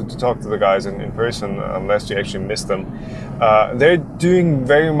chance to talk to the guys in person, unless you actually missed them. They're doing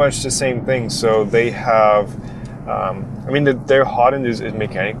very much the same thing. So they have I mean, their hot end is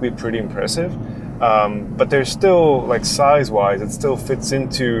mechanically pretty impressive, but they're still, like, size-wise, it still fits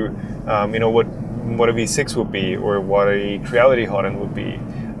into, what a V6 would be, or what a Creality hot end would be.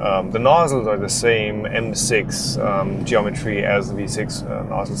 The nozzles are the same M6 geometry as the V6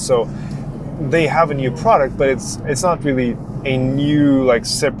 nozzles, so they have a new product, but it's not really a new, like,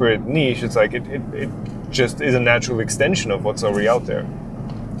 separate niche. It's like it just is a natural extension of what's already out there.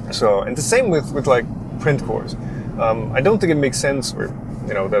 So, and the same with like print cores. I don't think it makes sense, or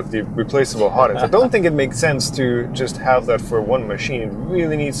that the replaceable hot ends. I don't think it makes sense to just have that for one machine. It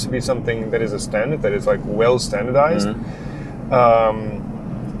really needs to be something that is a standard, that is like well standardized,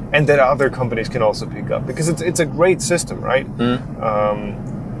 and that other companies can also pick up, because it's a great system, right?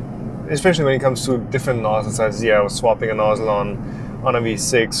 Especially when it comes to different nozzle sizes. Yeah, I was swapping a nozzle on a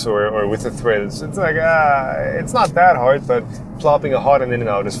V6 or with a thread. It's like, it's not that hard, but plopping a hot end in and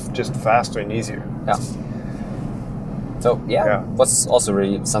out is just faster and easier. Yeah. So, was also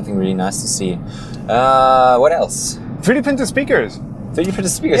really something really nice to see. What else? 3D printed speakers. 3D printed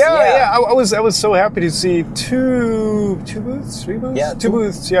speakers. Yeah. I was so happy to see two booths, 3 booths? Yeah, two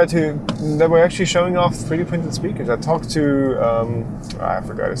booths. Yeah, that were actually showing off 3D printed speakers. I talked to I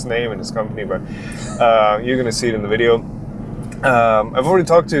forgot his name and his company, but you're gonna see it in the video. I've already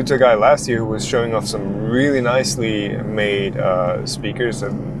talked to a guy last year who was showing off some really nicely made speakers,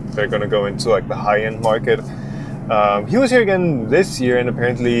 and they're gonna go into like the high-end market. He was here again this year, and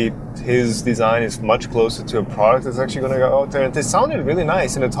apparently his design is much closer to a product that's actually going to go out there. And they sounded really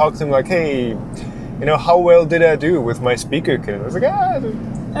nice. And I talked to him like, hey, how well did I do with my speaker kit? And I was like,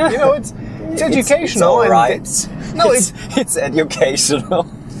 it's educational. It's all right. It's educational.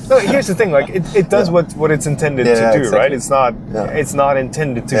 No, here's the thing. Like, it does what it's intended to do, exactly. right? It's not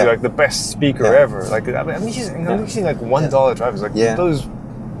intended to be like the best speaker ever. Like, I'm using like $1 drivers. Like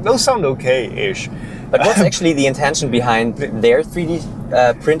those sound okay-ish. But what's actually the intention behind their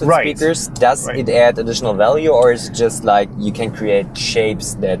 3D printed speakers? Does it add additional value, or is it just like you can create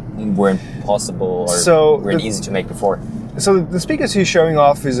shapes that weren't possible or weren't easy to make before? So the speakers he's showing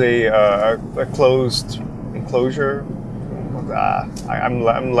off is a closed enclosure.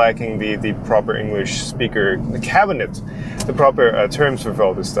 I'm lacking the proper English speaker, the cabinet, the proper terms for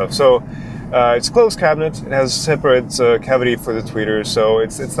all this stuff. So it's a closed cabinet. It has separate cavity for the tweeters. So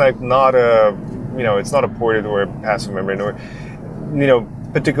it's like not a it's not a ported or a passive membrane or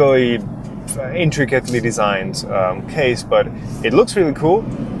particularly intricately designed case, but it looks really cool.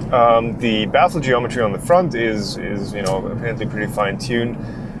 The baffle geometry on the front is apparently pretty fine-tuned,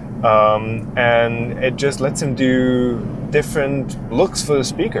 and it just lets him do different looks for the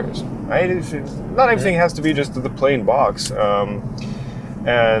speakers, right? Not everything has to be just the plain box.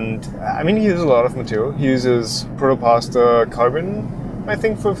 And I mean, he uses a lot of material. He uses protopasta carbon, I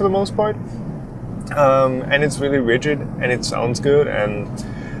think, for the most part. And it's really rigid, and it sounds good, and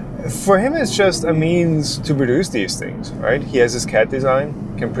for him it's just a means to produce these things, right? He has his CAD design,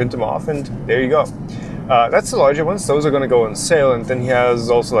 can print them off, and there you go. That's the larger ones. Those are going to go on sale, and then he has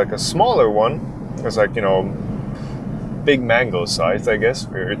also like a smaller one. It's like, big mango size, I guess,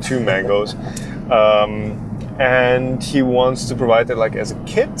 or 2 mangoes. And he wants to provide that like as a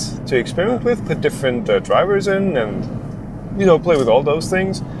kit to experiment with, put different drivers in, and play with all those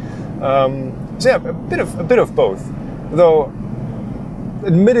things. So yeah, a bit of both. Though,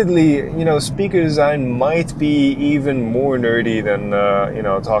 admittedly, speaker design might be even more nerdy than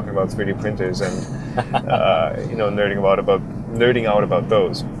talking about 3D printers and nerding out about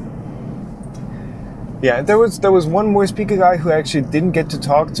those. Yeah, there was one more speaker guy who actually didn't get to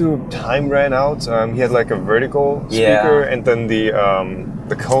talk to. Time ran out. He had like a vertical speaker and then the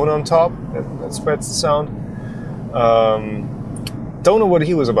cone on top that spreads the sound. Don't know what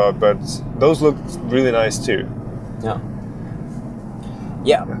he was about, but those looked really nice too.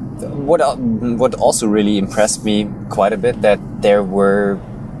 Yeah. What also really impressed me quite a bit, that there were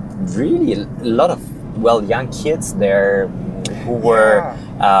really a lot of young kids there who were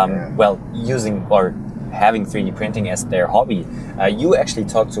using or having 3D printing as their hobby. You actually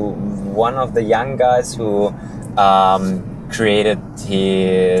talked to one of the young guys who created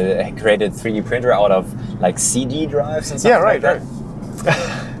 3D printer out of like CD drives and stuff like that.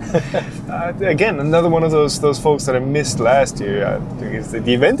 Again, another one of those folks that I missed last year.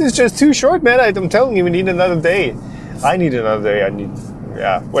 The event is just too short, man. I'm telling you, we need another day. I need another day.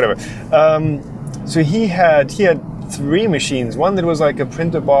 Whatever. So he had 3 machines. One that was like a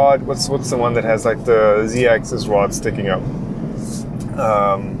printer bod. What's the one that has like the Z-axis rod sticking up?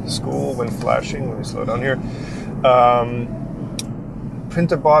 School when flashing. Let me slow down here.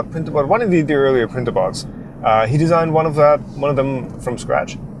 Printer bod. One of the earlier printer bods. He designed one of them from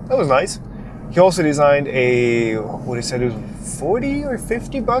scratch. That was nice. He also designed what he said it was 40 or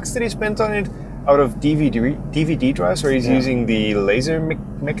 50 bucks that he spent on it out of DVD drives, where he's using the laser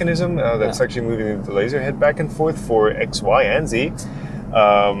mechanism that's actually moving the laser head back and forth for X, Y, and Z.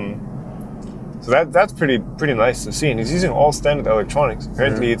 So that's pretty nice to see, and he's using all standard electronics.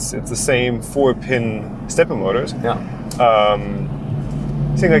 Apparently, it's the same 4-pin stepper motors. Yeah. I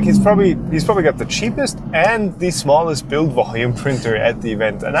think like he's probably got the cheapest and the smallest build volume printer at the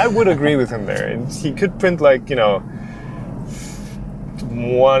event, and I would agree with him there. And he could print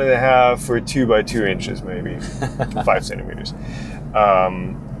 1.5 or 2 by 2 inches, maybe 5 centimeters.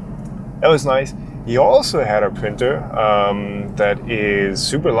 That was nice. He also had a printer that is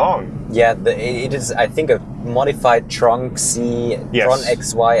super long. Yeah, it is, I think, a modified Tronxy, Tron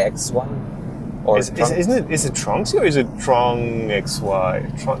XY X1. Or is it Tronxy or is it Trong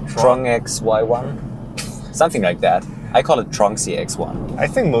XY? Trong XY1? Something like that. I call it Tronxy X1. I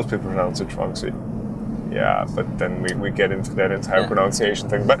think most people pronounce it Tronxy. Yeah, but then we get into that entire pronunciation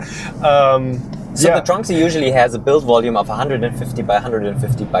thing. But So the Tronxy usually has a build volume of 150 by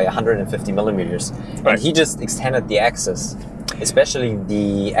 150 by 150 millimeters. Right. And he just extended the axis, especially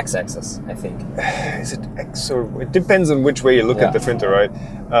the x-axis, I think. Is it X or... It depends on which way you look at the printer, right?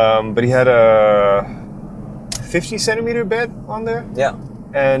 But he had a 50 centimeter bed on there. Yeah.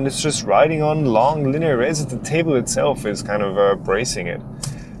 And it's just riding on long linear rails. The table itself is kind of bracing it.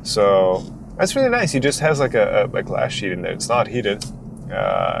 So that's really nice. He just has like a glass sheet in there. It's not heated.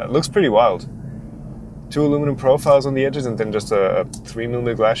 It looks pretty wild. 2 aluminum profiles on the edges, and then just a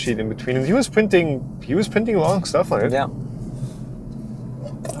 3mm glass sheet in between. And he was printing long stuff on it. Yeah.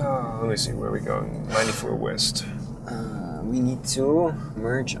 Let me see, where are we going? 94 West. We need to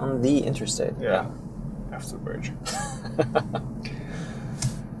merge on the interstate. Yeah. After the merge.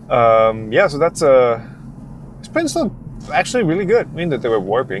 So that's his prints look actually really good. I mean that they were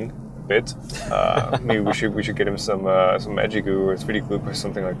warping a bit. Maybe we should get him some magic glue or 3D glue or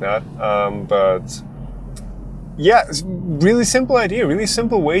something like that. But yeah, it's really simple idea, really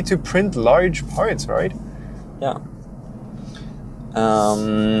simple way to print large parts, right? Yeah.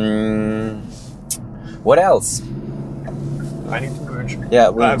 What else? I need to merge. Yeah,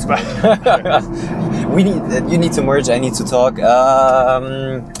 That's fine. You need to merge. I need to talk.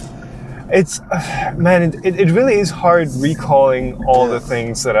 It's it really is hard recalling all the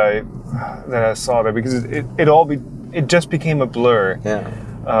things that I saw there, because it just became a blur. Yeah.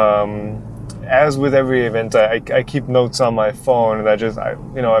 As with every event, I keep notes on my phone, and I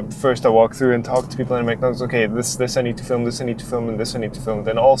walk through and talk to people and make notes. Okay, this I need to film, this I need to film, and this I need to film. And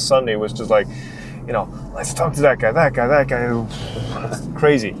then all Sunday was just like, let's talk to that guy. It's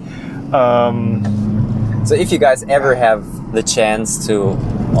crazy. So if you guys ever have the chance to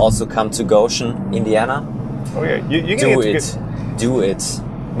also come to Goshen, Indiana, oh yeah, you do it.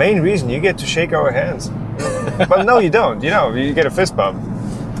 Main reason, you get to shake our hands. But no, you don't. You get a fist bump.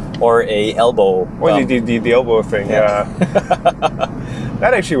 Or a elbow. Or the elbow thing, yeah.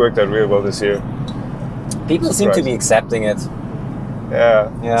 That actually worked out really well this year. People seem to be accepting it.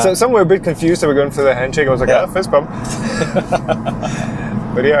 Yeah. So some were a bit confused. They were going for the handshake. I was like, fist bump.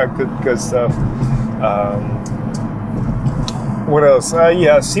 But yeah, good stuff. What else?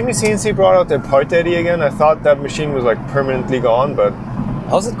 Simi CNC brought out their Part Daddy again. I thought that machine was like permanently gone, but...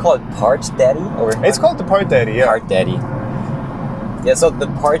 How's it called? Part Daddy? It's called the Part Daddy, yeah. Part Daddy. Yeah, so the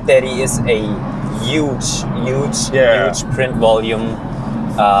Part Daddy is a huge print volume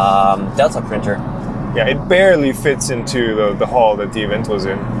Delta printer. Yeah, it barely fits into the hall that the event was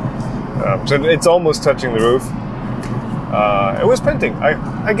in. So it's almost touching the roof. It was printing. I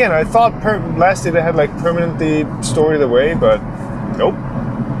thought last year they had like permanently stored it away, but nope.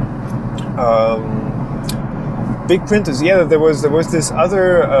 Big printers. Yeah, there was this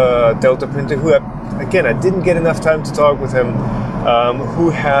other Delta printer who, again, I didn't get enough time to talk with him,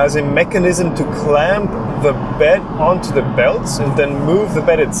 who has a mechanism to clamp the bed onto the belts and then move the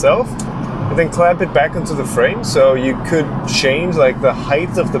bed itself, and then clamp it back onto the frame, so you could change like the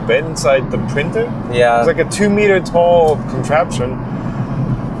height of the bed inside the printer. Yeah. It's like a 2 meter tall contraption.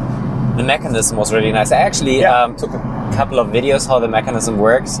 The mechanism was really nice. I actually took a couple of videos how the mechanism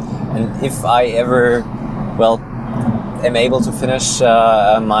works, and if I ever, am able to finish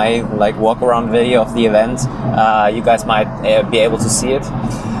my walk around video of the event, you guys might be able to see it.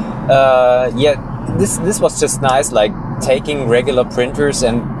 This was just nice, like taking regular printers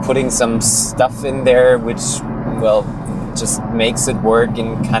and putting some stuff in there, which just makes it work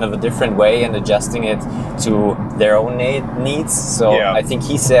in kind of a different way and adjusting it to their own needs. So I think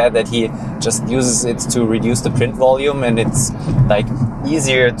he said that he just uses it to reduce the print volume, and it's like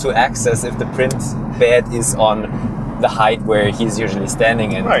easier to access if the print bed is on the height where he's usually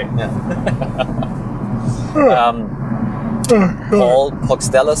standing. And Right. yeah. Paul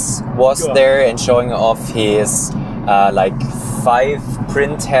Poxtelis was there and showing off his like 5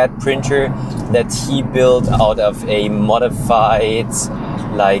 print head printer that he built out of a modified,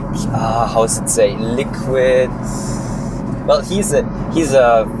 like how does it say, liquid. Well, he's a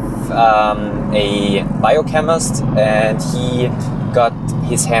biochemist, and he got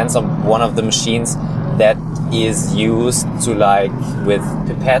his hands on one of the machines that is used to, like, with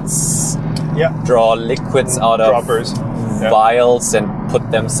pipettes, draw liquids out of droppers, vials and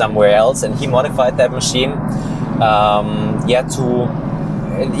put them somewhere else. And he modified that machine, and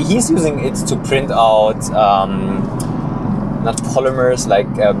he's using it to print out not polymers, like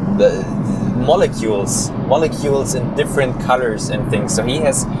the molecules in different colors and things. So he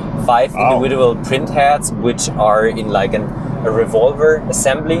has 5 individual print heads, which are in like a revolver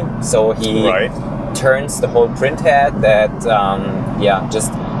assembly. So he turns the whole print head that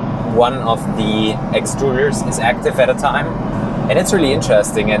just one of the extruders is active at a time. And it's really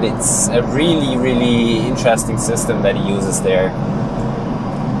interesting, and it's a really, really interesting system that he uses there.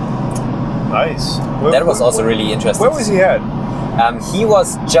 Nice. That was also really interesting. Where was he at? He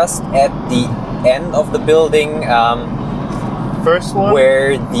was just at the end of the building, first one,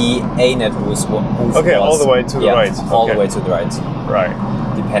 where the ANET booth was. Okay, all the way to the right. All the way to the right. Right.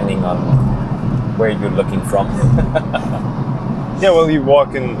 Depending on where you're looking from. Yeah, well, you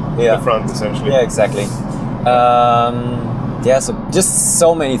walk in the front, essentially. Yeah, exactly. So just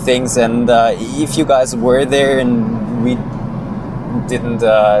so many things, and if you guys were there and we didn't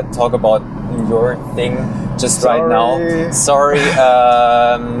talk about your thing just right now, sorry,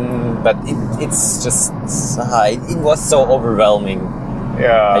 but it's just it was so overwhelming.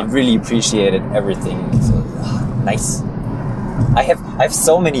 Yeah, I really appreciated everything. So, nice. I have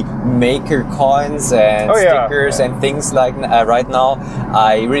so many maker coins and stickers and things like right now.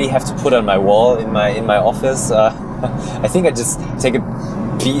 I really have to put on my wall in my office. I think I just take a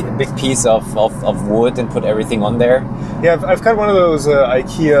big piece of wood and put everything on there. Yeah, I've got one of those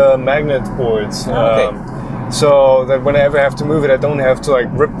IKEA magnet boards. So that whenever I have to move it, I don't have to like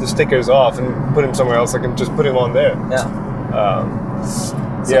rip the stickers off and put them somewhere else. I can just put them on there.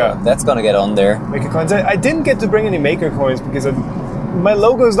 So that's gonna get on there. Maker coins. I didn't get to bring any maker coins because my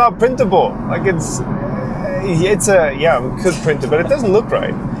logo is not printable. Like we could print it, but it doesn't look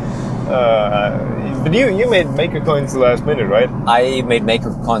right. But you made maker coins the last minute, right? I made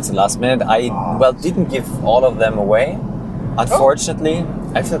maker coins the last minute. I didn't give all of them away, unfortunately.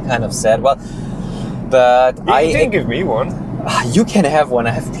 I feel kind of sad. But you didn't give me one. You can have one.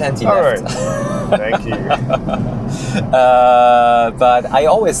 I have plenty left. All right. Thank you. But I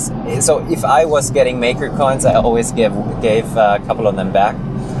always, so if I was getting maker coins, I always gave a couple of them back,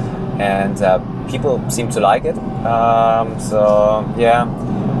 and people seem to like it.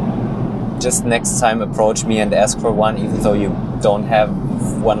 Just next time approach me and ask for one, even though you don't have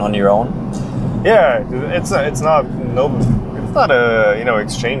one on your own. Yeah, it's not a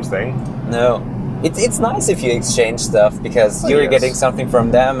exchange thing. No. It's nice if you exchange stuff, because you're getting something from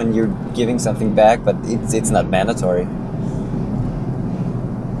them and you're giving something back, but it's not mandatory.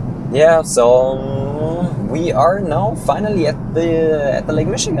 Yeah, so we are now finally at the Lake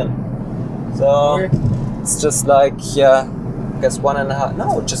Michigan. So it's just like I guess 1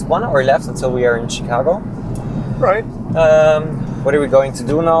 hour left until we are in Chicago. Right. What are we going to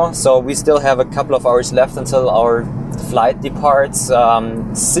do now? So we still have a couple of hours left until our flight departs.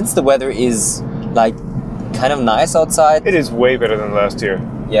 Since the weather is like kind of nice outside. It is way better than last year.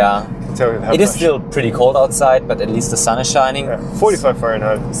 Yeah. It is still pretty cold outside, but at least the sun is shining. 45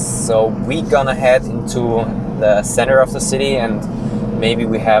 Fahrenheit. So we're gonna head into the center of the city, and maybe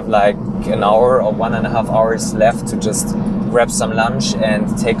we have like an hour or 1.5 hours left to just grab some lunch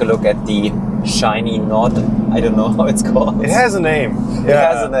and take a look at the shiny nod. I don't know how it's called. It has a name. It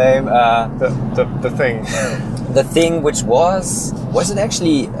has a name. The thing. The thing, which was it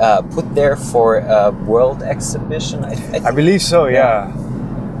actually put there for a world exhibition? I believe so. Yeah.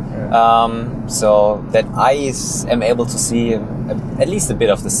 So that I am able to see at least a bit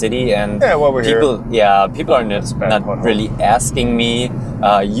of the city, and people are not really asking me.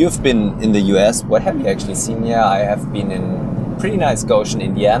 You've been in the US. What have you actually seen? Yeah, I have been in pretty nice Goshen,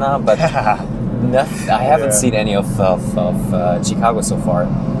 Indiana, but I haven't seen any of Chicago so far.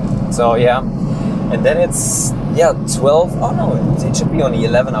 So yeah. And then it's 12. Oh no, it should be only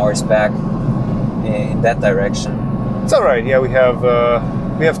 11 hours back in that direction. It's all right. Yeah, we have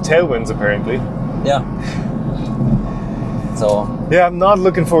tailwinds apparently. Yeah. So. Yeah, I'm not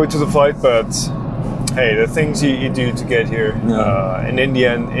looking forward to the flight, but hey, the things you do to get here, in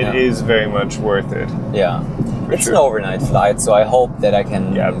India, it is very much worth it. Yeah. It's an overnight flight, so I hope that I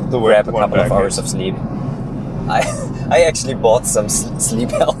can grab a couple of hours of sleep. I actually bought some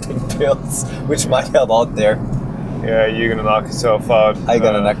sleep helping pills, which might help out there. Yeah, you're gonna knock yourself out. I'm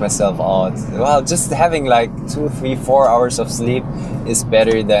gonna knock myself out. Well, just having like 2, 3, 4 hours of sleep is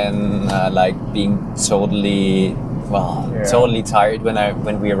better than like being totally tired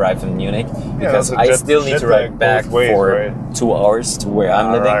when we arrive in Munich, because I still need to ride back for 2 hours to where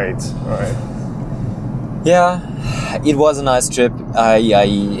I'm living. Right. Yeah, it was a nice trip. I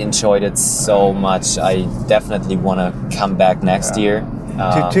enjoyed it so much. I definitely want to come back next year.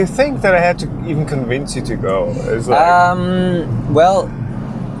 To think that I had to even convince you to go is like...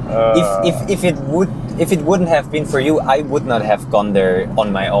 if it wouldn't have been for you, I would not have gone there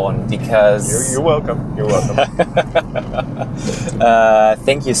on my own, because... You're welcome. You're welcome.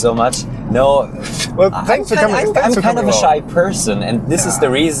 Thank you so much. No, well, thanks for coming. I'm kind of a shy person, and this is the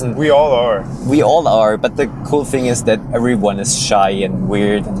reason. We all are. We all are, but the cool thing is that everyone is shy and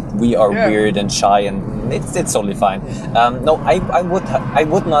weird. And we are weird and shy, and it's totally fine. No, I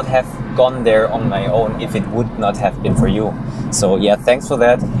would not have gone there on my own if it would not have been for you. So yeah, thanks for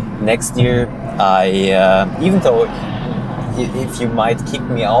that. Next year, even though if you might kick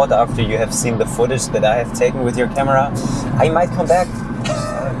me out after you have seen the footage that I have taken with your camera, I might come back.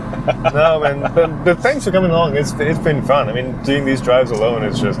 No, man, but thanks for coming along. It's been fun. I mean, doing these drives alone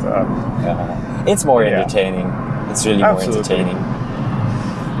is just... it's more entertaining. It's really more entertaining.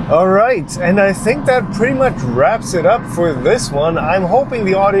 All right, and I think that pretty much wraps it up for this one. I'm hoping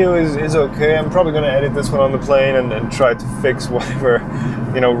the audio is okay. I'm probably going to edit this one on the plane and try to fix whatever,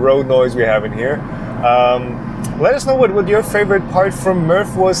 road noise we have in here. Let us know what your favorite part from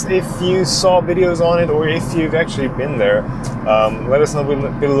MRRF was, if you saw videos on it or if you've actually been there. Let us know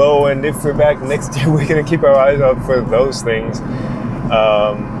below, and if we're back next year, we're going to keep our eyes out for those things.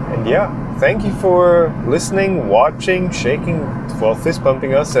 And yeah, thank you for listening, watching, shaking, fist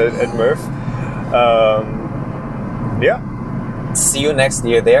bumping us at MRRF. See you next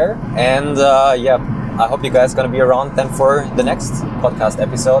year there, and I hope you guys are going to be around then for the next podcast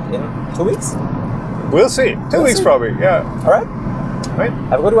episode in 2 weeks. We'll see. 2 weeks probably, yeah. All right.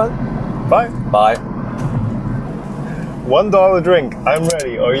 Have a good one. Bye. Bye. $1 drink. I'm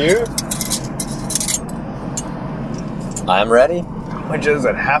ready. Are you? I'm ready. How much is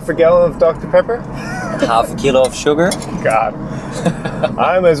it? Half a gallon of Dr. Pepper? Half a kilo of sugar. God.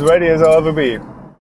 I'm as ready as I'll ever be.